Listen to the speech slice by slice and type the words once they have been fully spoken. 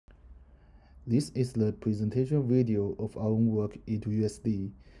This is the presentation video of our own work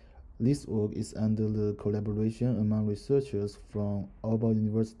E2USD. This work is under the collaboration among researchers from Aalborg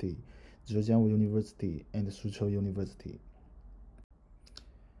University, Zhejiang University, and Suzhou University.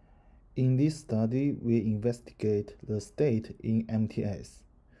 In this study, we investigate the state in MTS,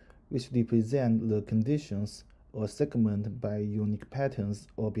 which represent the conditions or segment by unique patterns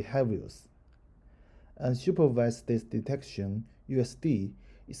or behaviors. Unsupervised state detection, USD,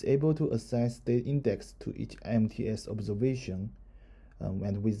 is able to assign state index to each MTS observation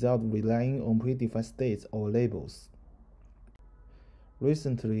and without relying on predefined states or labels.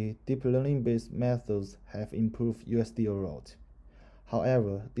 Recently, deep learning-based methods have improved USD a lot.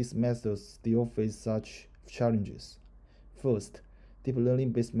 However, these methods still face such challenges. First, deep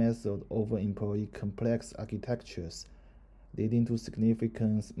learning-based methods often employ complex architectures, leading to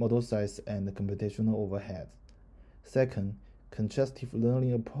significant model size and computational overhead. Second, contrastive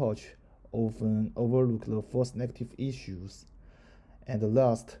learning approach often overlook the false negative issues. And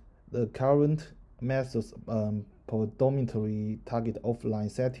last, the current methods predominantly target offline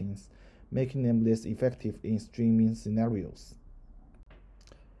settings, making them less effective in streaming scenarios.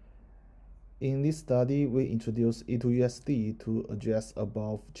 In this study, we introduce E2USD to address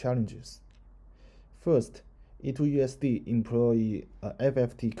above challenges. First, E2USD employs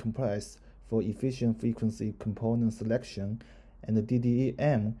FFT complex for efficient frequency component selection and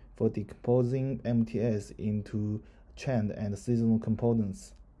DDEM for decomposing MTS into trend and seasonal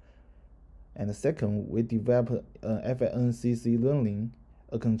components. And second, we develop FNCC learning,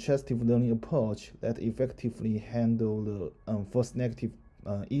 a contrastive learning approach that effectively handles the false negative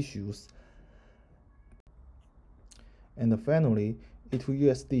issues. And finally,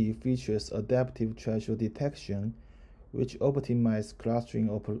 E2USD features adaptive threshold detection, which optimizes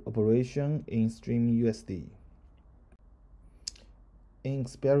clustering operation in streaming USD. In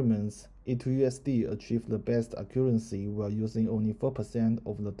experiments, E2USD achieved the best accuracy while using only 4%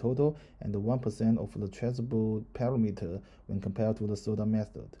 of the total and 1% of the traceable parameter when compared to the soda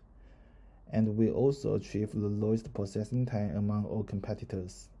method. And we also achieved the lowest processing time among all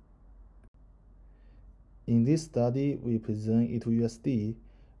competitors. In this study, we present E2USD,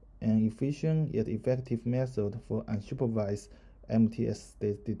 an efficient yet effective method for unsupervised MTS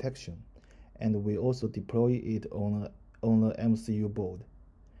state detection, and we also deploy it on the MCU board.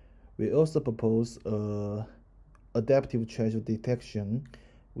 We also propose adaptive threshold detection,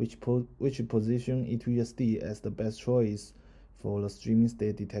 which position E2USD as the best choice for the streaming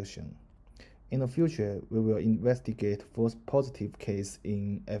state detection. In the future, we will investigate false positive case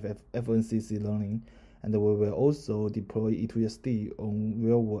in FNCC learning, and we will also deploy E2USD on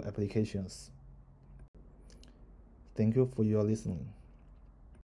real-world applications. Thank you for your listening.